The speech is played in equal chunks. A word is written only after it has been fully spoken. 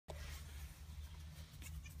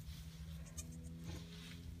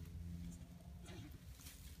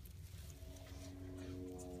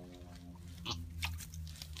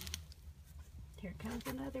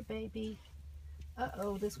There's another baby.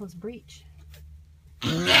 Uh-oh, this one's Breech.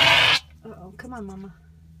 Uh-oh, come on, Mama.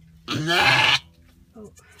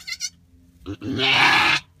 Oh.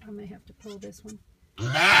 I may have to pull this one.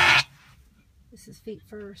 This is feet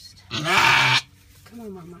first. Come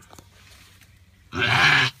on, Mama.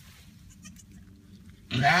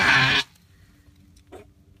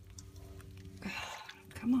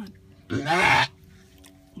 Come on.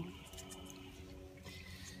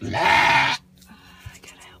 I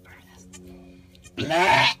gotta help her.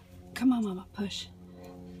 Come on, Mama, push.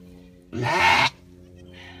 Oh,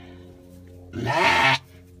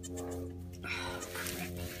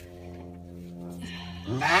 crap.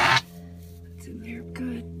 It's in there.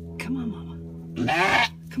 Good. Come on, Mama.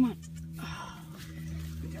 Come on.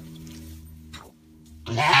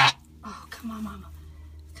 Oh, come on, Mama.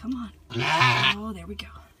 Come on. Oh, there we go.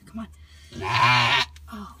 Come on.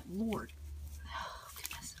 Oh, Lord. Oh,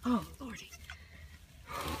 goodness. Oh, Lordy.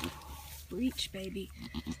 Breech, baby.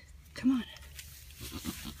 Come on.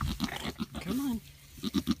 Come on.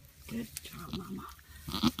 Good job, Mama.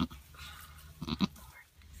 Lord.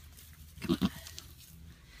 Come on.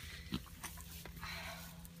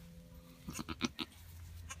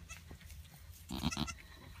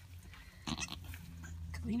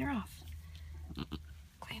 Clean her off.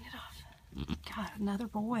 Clean it off. God, another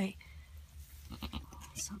boy.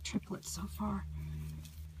 So triplets so far.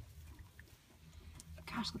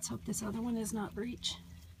 Gosh, let's hope this other one is not Breech.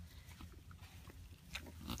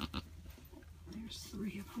 There's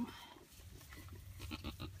 3 of them.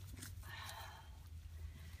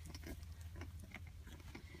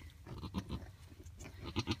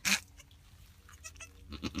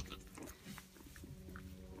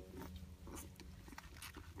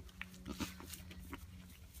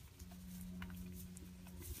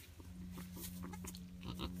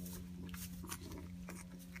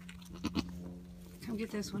 Come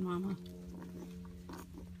get this one, Mama.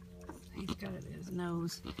 He's got it in his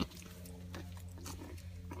nose.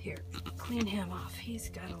 Here, clean him off. He's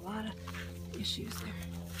got a lot of issues there.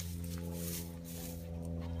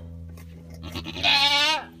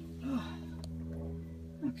 Oh.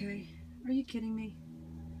 Okay, are you kidding me?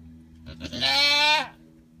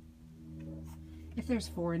 If there's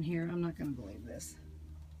 4 in here, I'm not going to believe this.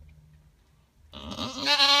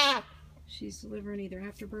 She's delivering either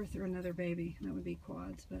after birth or another baby. That would be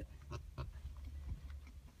quads, but...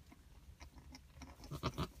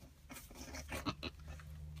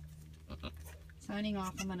 Signing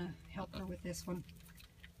off, I'm going to help her with this one.